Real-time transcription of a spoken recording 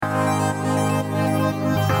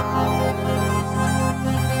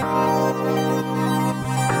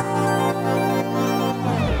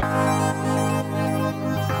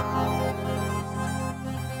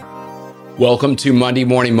Welcome to Monday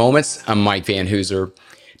Morning Moments. I'm Mike Van Hooser.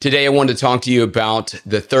 Today, I want to talk to you about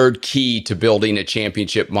the third key to building a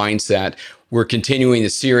championship mindset. We're continuing the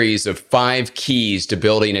series of 5 keys to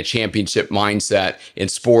building a championship mindset in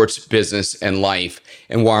sports, business, and life.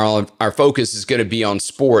 And while our focus is going to be on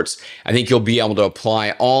sports, I think you'll be able to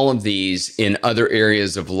apply all of these in other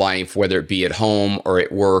areas of life, whether it be at home or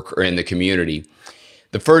at work or in the community.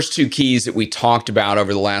 The first 2 keys that we talked about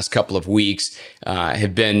over the last couple of weeks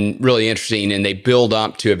have been really interesting, and they build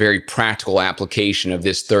up to a very practical application of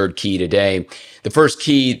this third key today. The first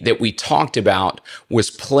key that we talked about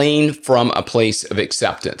was playing from a place of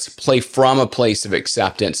acceptance. Play from a place of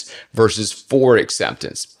acceptance versus for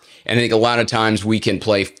acceptance. And I think a lot of times we can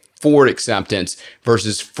play for acceptance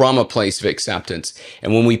versus from a place of acceptance.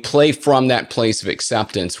 And when we play from that place of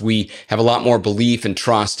acceptance, we have a lot more belief and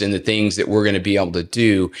trust in the things that we're going to be able to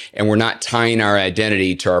do. And we're not tying our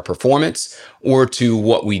identity to our performance or to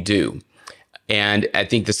what we do. And I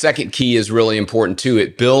think the second key is really important too.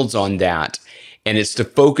 It builds on that. And it's to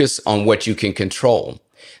focus on what you can control.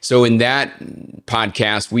 So in that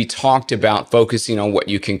podcast, we talked about focusing on what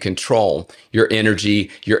you can control, your energy,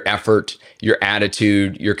 your effort, your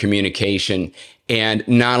attitude, your communication, and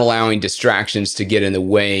not allowing distractions to get in the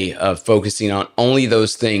way of focusing on only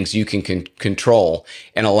those things you can control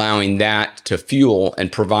and allowing that to fuel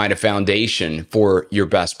and provide a foundation for your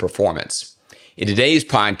best performance. In today's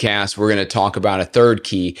podcast, we're going to talk about a third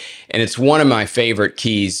key, and it's one of my favorite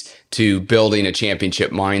keys to building a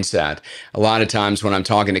championship mindset. A lot of times when I'm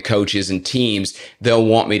talking to coaches and teams, they'll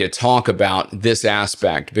want me to talk about this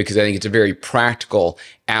aspect because I think it's a very practical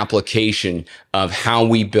application of how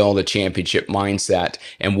we build a championship mindset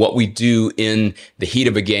and what we do in the heat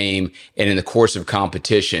of a game and in the course of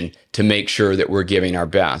competition to make sure that we're giving our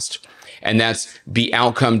best. And that's be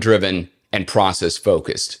outcome driven and process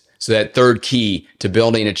focused. So that third key to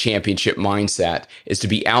building a championship mindset is to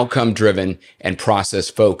be outcome driven and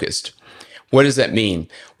process focused. What does that mean?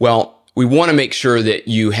 Well, we want to make sure that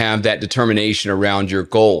you have that determination around your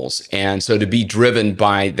goals. And so to be driven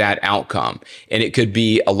by that outcome. And it could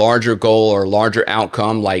be a larger goal or a larger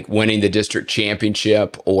outcome like winning the district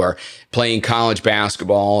championship or playing college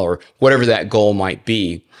basketball or whatever that goal might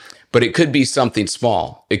be. But it could be something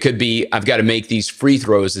small. It could be, I've got to make these free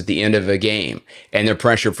throws at the end of a game and they're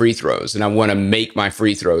pressure free throws and I want to make my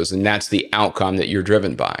free throws and that's the outcome that you're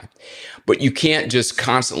driven by. But you can't just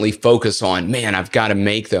constantly focus on, man, I've got to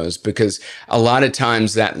make those because a lot of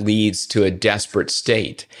times that leads to a desperate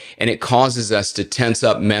state and it causes us to tense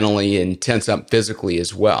up mentally and tense up physically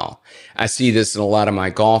as well. I see this in a lot of my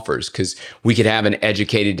golfers because we could have an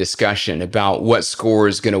educated discussion about what score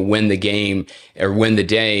is going to win the game or win the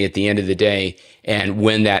day at the end of the day and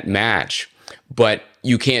win that match. But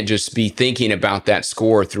you can't just be thinking about that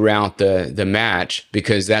score throughout the match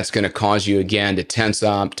because that's going to cause you again to tense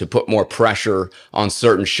up, to put more pressure on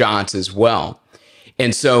certain shots as well.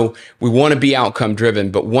 And so we want to be outcome driven,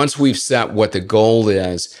 but once we've set what the goal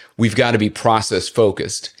is, we've got to be process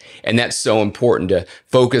focused. And that's so important to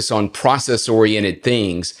focus on process oriented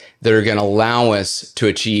things that are going to allow us to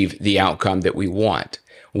achieve the outcome that we want.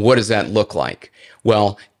 What does that look like?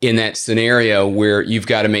 Well, in that scenario where you've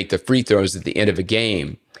got to make the free throws at the end of a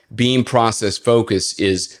game, being process focused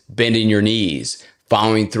is bending your knees,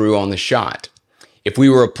 following through on the shot. If we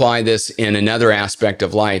were to apply this in another aspect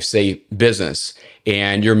of life, say business,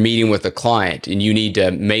 and you're meeting with a client and you need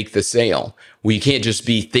to make the sale, well, you can't just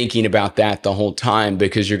be thinking about that the whole time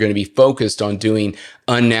because you're going to be focused on doing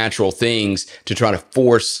unnatural things to try to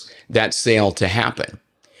force that sale to happen.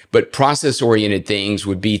 But process-oriented things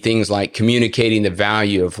would be things like communicating the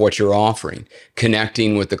value of what you're offering,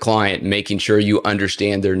 connecting with the client, making sure you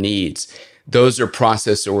understand their needs. Those are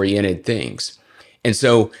process-oriented things. And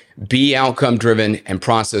so be outcome-driven and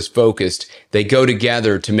process-focused. They go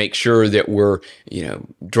together to make sure that we're,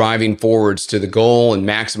 driving forwards to the goal and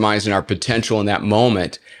maximizing our potential in that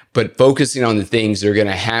moment, but focusing on the things that are going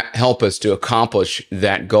to help us to accomplish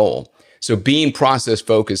that goal. So being process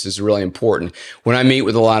focused is really important. When I meet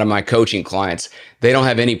with a lot of my coaching clients, they don't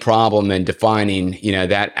have any problem in defining,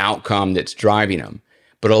 that outcome that's driving them.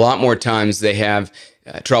 But a lot more times they have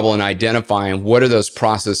trouble in identifying what are those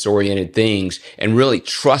process oriented things and really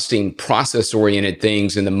trusting process oriented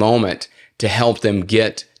things in the moment to help them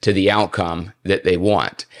get to the outcome that they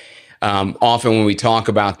want. Often when we talk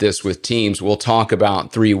about this with teams, we'll talk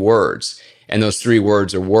about 3 words. And those 3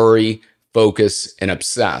 words are worry, focus, and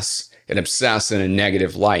obsess. And obsess in a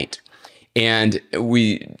negative light. And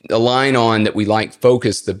we align on that we like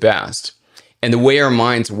focus the best. And the way our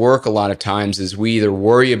minds work a lot of times is we either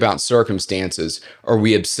worry about circumstances or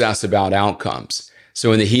we obsess about outcomes.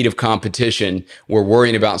 So in the heat of competition, we're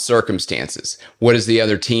worrying about circumstances. What is the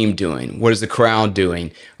other team doing? What is the crowd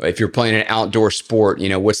doing? If you're playing an outdoor sport,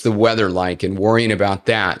 what's the weather like, and worrying about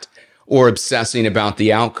that, or obsessing about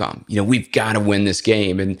the outcome. We've got to win this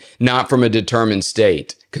game, and not from a determined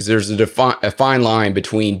state, because there's a fine line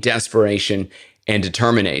between desperation and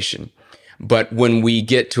determination. But when we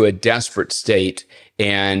get to a desperate state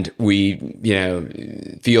and we,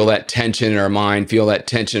 feel that tension in our mind, feel that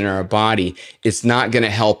tension in our body, it's not going to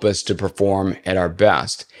help us to perform at our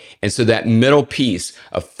best. And so that middle piece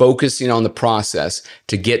of focusing on the process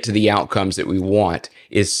to get to the outcomes that we want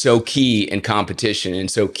is so key in competition, and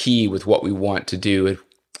so key with what we want to do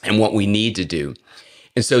and what we need to do.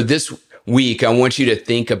 And so this week, I want you to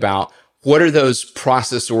think about, what are those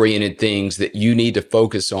process-oriented things that you need to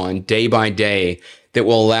focus on day by day that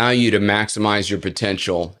will allow you to maximize your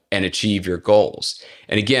potential and achieve your goals?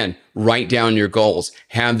 And again, write down your goals,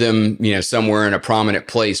 have them, somewhere in a prominent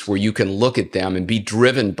place where you can look at them and be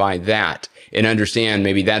driven by that and understand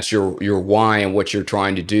maybe that's your why and what you're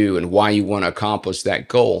trying to do and why you want to accomplish that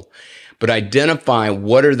goal. But identify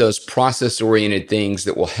what are those process-oriented things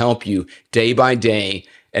that will help you day by day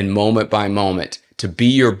and moment by moment to be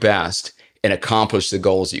your best and accomplish the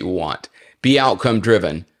goals that you want. Be outcome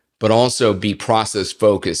driven, but also be process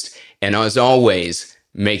focused. And as always,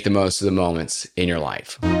 make the most of the moments in your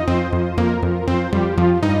life.